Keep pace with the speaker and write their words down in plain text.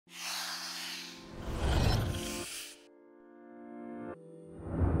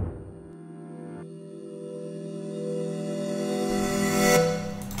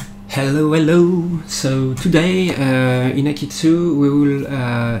Hello! So today in akeytsu we will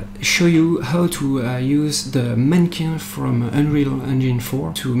show you how to use the Mannequin from Unreal Engine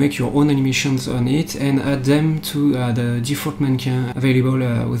 4 to make your own animations on it and add them to the default Mannequin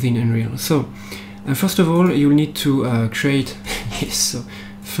available within Unreal. So first of all you'll need to create so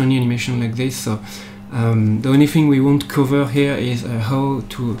funny animation like this. So the only thing we won't cover here is how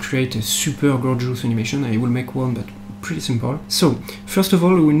to create a super gorgeous animation. I will make one, but pretty simple. So first of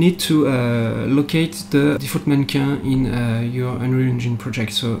all we need to locate the default Mannequin in your Unreal Engine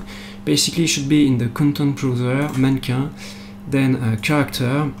project. So basically it should be in the content browser, Mannequin, then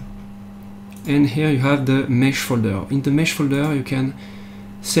character, and here you have the mesh folder. In the mesh folder you can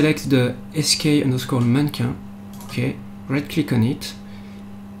select the sk_mannequin, okay, right click on it,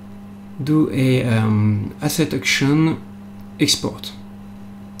 do a asset action, export,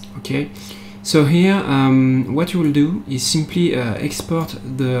 okay. So here what you will do is simply export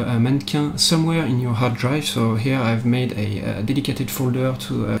the Mannequin somewhere in your hard drive. So here I've made a dedicated folder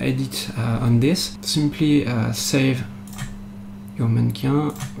to edit on this. Simply save your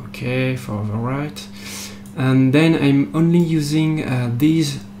Mannequin, okay, for the right, and then I'm only using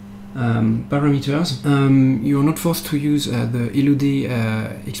these parameters. You're not forced to use the LUD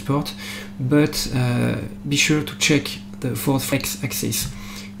export, but be sure to check the fourth x-axis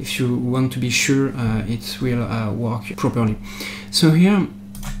if you want to be sure it will work properly. So here,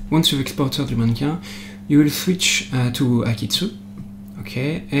 once you've exported the Mannequin, you will switch to akeytsu,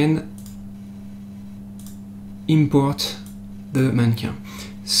 okay, and import the Mannequin.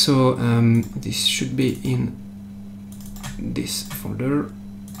 So this should be in this folder,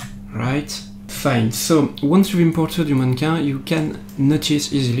 right? Fine. So once you've imported your Mannequin, you can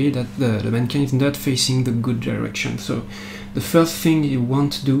notice easily that the Mannequin is not facing the good direction. So the first thing you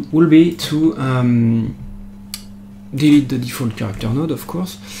want to do will be to delete the default character node, of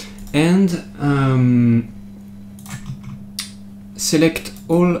course, and select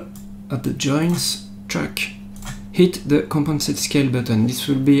all of the joints, track, hit the compensate scale button. This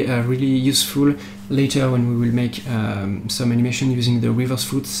will be really useful later when we will make some animation using the reverse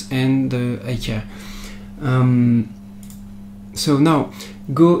foots and the eye. So now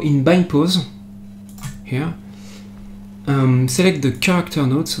go in bind pose here. Select the character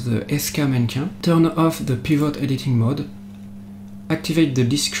node, so the SK Mannequin, turn off the pivot editing mode, activate the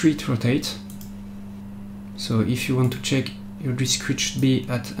discrete rotate. So if you want to check, your discrete should be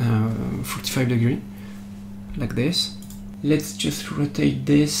at 45 degrees, like this. Let's just rotate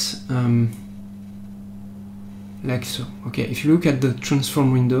this like so. Okay, if you look at the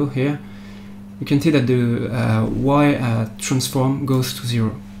transform window here, you can see that the Y transform goes to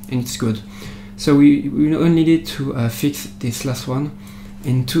 0, and it's good. So we only need to fix this last one,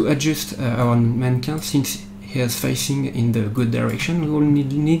 and to adjust our Mannequin, since he is facing in the good direction, we will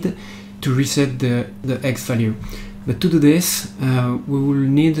need to reset the X value. But to do this, we will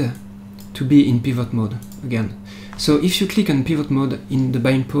need to be in pivot mode again. So if you click on pivot mode in the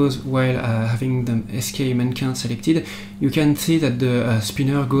bind pose while having the SK Mannequin selected, you can see that the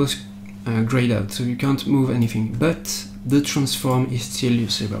spinner goes grayed out, so you can't move anything, but the transform is still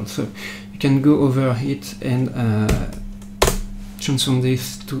usable. So you can go over it and transform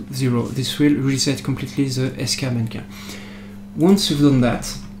this to 0. This will reset completely the SK Mannequin. Once you've done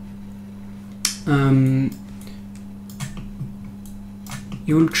that,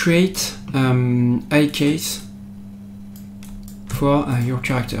 you will create eye case for your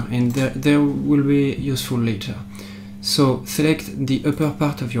character, and they will be useful later. So select the upper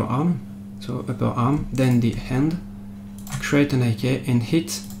part of your arm, so upper arm, then the hand, create an eye and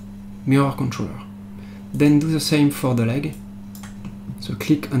hit mirror controller. Then do the same for the leg. So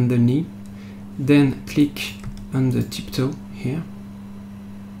click on the knee, then click on the tiptoe here,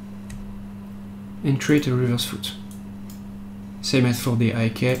 and create a reverse foot. Same as for the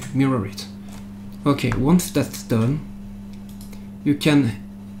eye, mirror it. Okay, once that's done, you can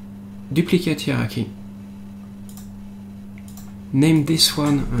duplicate hierarchy. Name this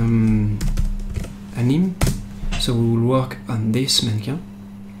one anim, so we will work on this Mannequin,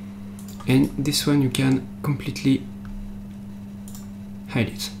 and this one you can completely hide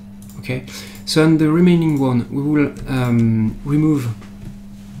it. Okay, so on the remaining one we will remove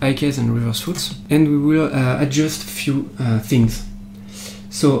eye case and reverse foots, and we will adjust a few things.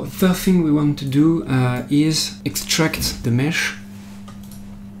 So first thing we want to do is extract the mesh,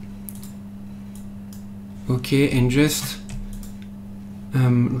 okay, and just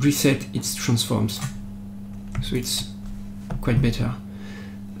reset its transforms, so it's quite better.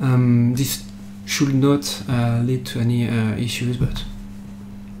 This should not lead to any issues, but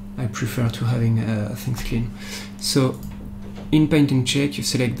I prefer to having things clean. So In Paint and Check, you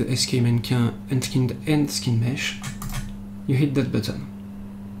select the SK Mannequin Unskinned and Skin Mesh. You hit that button.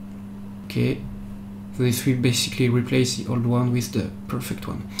 Okay, so this will basically replace the old one with the perfect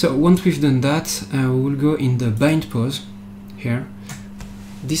one. So once we've done that, we will go in the bind pose here,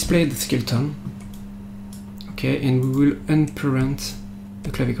 display the skeleton, okay, and we will unparent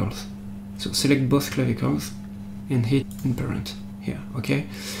the clavicles. So select both clavicles and hit unparent here, okay.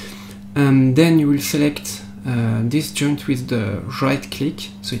 Then you will select this joint with the right click,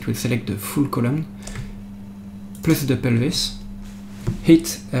 so it will select the full column, plus the pelvis.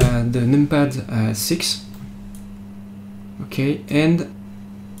 Hit the numpad 6, okay, and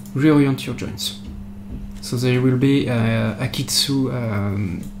reorient your joints. So there will be akeytsu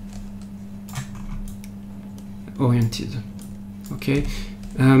oriented, okay.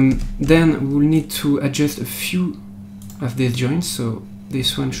 Then we will need to adjust a few of these joints, so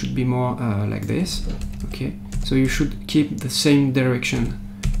this one should be more like this, okay. So you should keep the same direction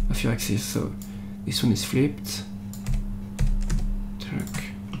of your axis, so this one is flipped.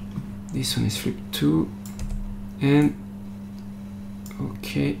 This one is flipped too, and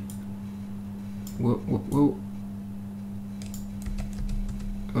okay, whoa, whoa,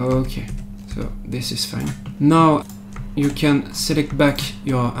 whoa. Okay, so this is fine. Now you can select back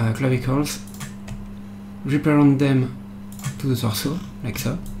your clavicles, reparent them to the torso, like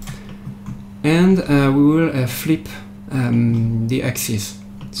so, and we will flip the axis,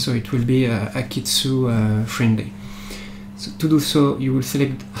 so it will be akeytsu friendly. So to do so, you will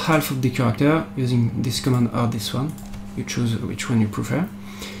select half of the character using this command or this one. You choose which one you prefer.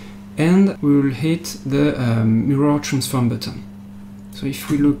 And we will hit the mirror transform button. So if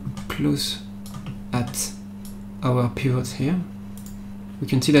we look close at our pivots here, we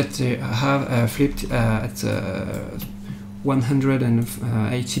can see that they have flipped at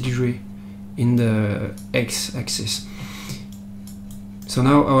 180 degrees in the x-axis. So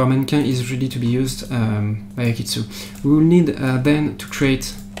now our mannequin is ready to be used by akeytsu. We will need then to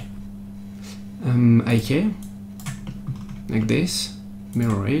create IK, like this,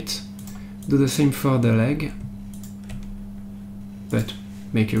 mirror it, do the same for the leg, but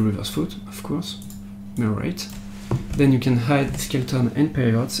make a reverse foot, of course, mirror it. Then you can hide skeleton and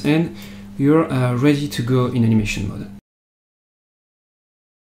pivots, and you're ready to go in animation mode.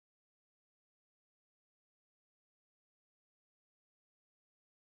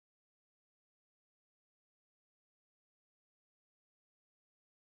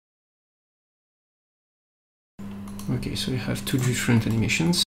 Okay, so we have two different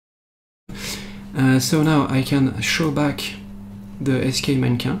animations. So now I can show back the SK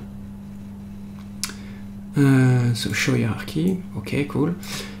Mannequin. So show hierarchy, okay, cool.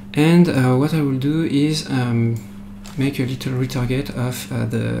 And what I will do is make a little retarget of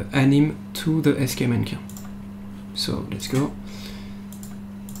the anim to the SK Mannequin. So let's go.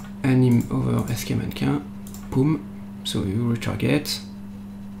 Anim over SK Mannequin, boom. So you retarget.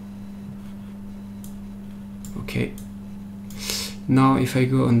 Okay. Now if I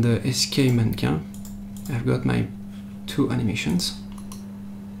go on the SK Mannequin, I've got my two animations.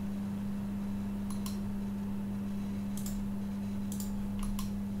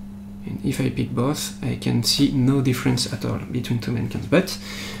 And if I pick both, I can see no difference at all between two mannequins. But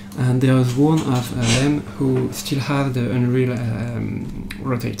there is one of them who still have the Unreal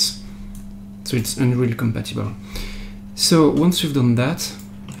rotates. So it's Unreal compatible. So once you've done that,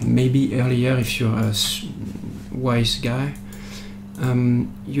 maybe earlier if you're a wise guy,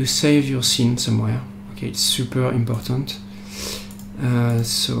 you save your scene somewhere. Okay, it's super important.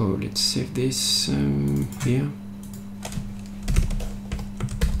 So let's save this here.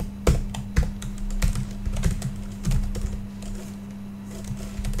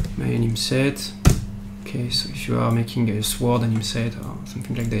 My anim set. Okay, so if you are making a sword anim set or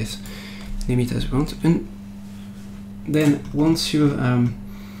something like this, name it as you want. And then once you've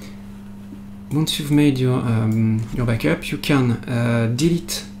made your backup, you can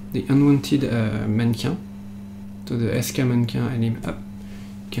delete the unwanted mannequin. So the SK Mannequin anim up,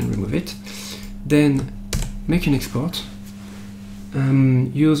 you can remove it. Then make an export.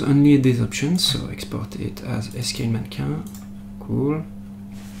 Use only these options, so export it as SK Mannequin. Cool.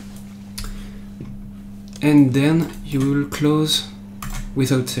 And then you will close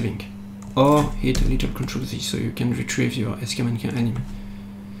without saving, or hit a little Ctrl Z so you can retrieve your SK Mannequin anim.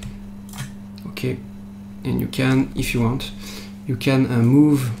 Okay, and you can, if you want, you can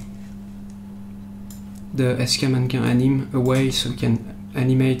move the SK Mannequin anim away so you can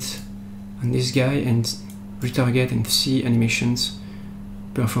animate on this guy and retarget and see animations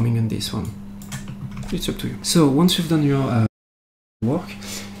performing on this one. It's up to you. So once you've done your work,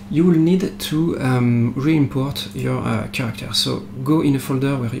 you will need to re-import your character. So go in a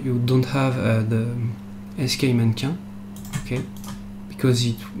folder where you don't have the SK Mannequin, okay, because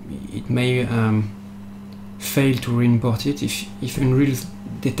it may fail to re-import it. If Unreal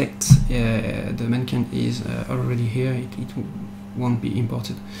detects the Mannequin is already here, it won't be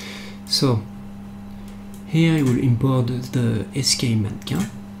imported. So here you will import the SK Mannequin,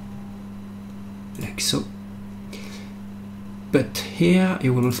 like so. But here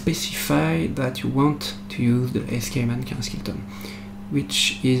you will specify that you want to use the SK Mannequin skeleton,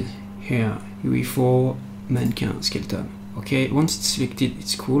 which is here, UE4 Mannequin skeleton. Okay, once it's selected,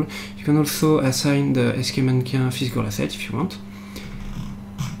 it's cool. You can also assign the SK Mannequin physical asset if you want.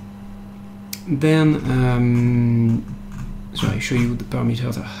 Then, so I show you the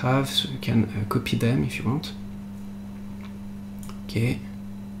parameters I have, so you can copy them if you want. Okay.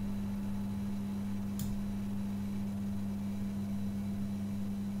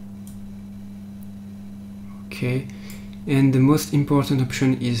 Okay, and the most important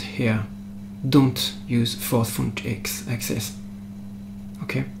option is here. Don't use force func X access.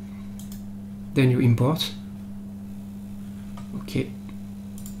 Okay. Then you import. Okay.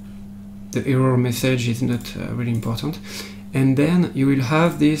 The error message is not really important. And then you will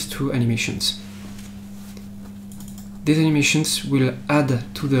have these two animations. These animations will add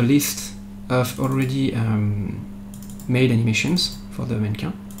to the list of already made animations for the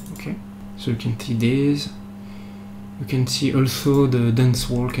Mannequin. Okay. So you can see these. You can see also the dance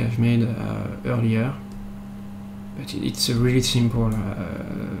walk I've made earlier, but it's a really simple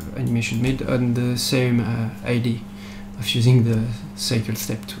animation made on the same idea of using the cycle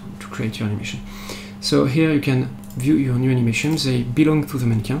step to create your animation. So here you can view your new animations. They belong to the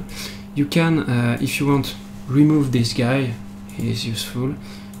Mannequin. You can, if you want, remove this guy. He is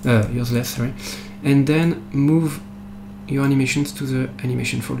useless, sorry, and then move your animations to the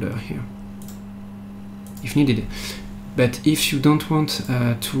animation folder here, if needed. But if you don't want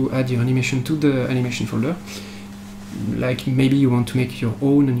to add your animation to the animation folder, like maybe you want to make your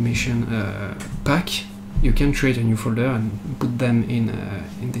own animation pack, you can create a new folder and put them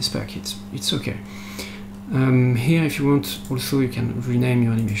in this pack. It's okay. Here, if you want, also you can rename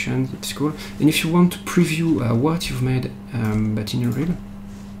your animation. It's cool. And if you want to preview what you've made, but in Unreal,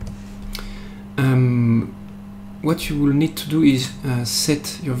 what you will need to do is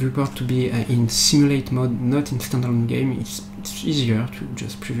set your viewport to be in simulate mode, not in standalone game. It's easier to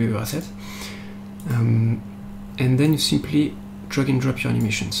just preview your asset. And then you simply drag and drop your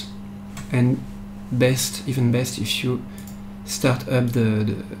animations. And even best, if you start up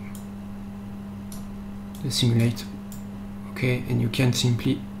the simulate, okay, and you can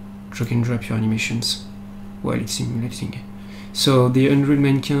simply drag and drop your animations while it's simulating. So the Unreal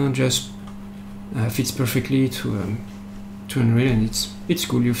Mannequin just fits perfectly to Unreal, and it's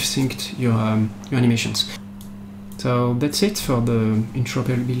cool. You've synced your animations. So that's it for the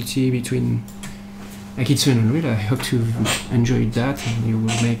interoperability between akeytsu and Unreal. I hope you enjoyed that and you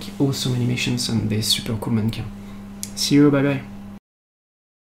will make awesome animations on this super cool Mannequin. See you, bye bye.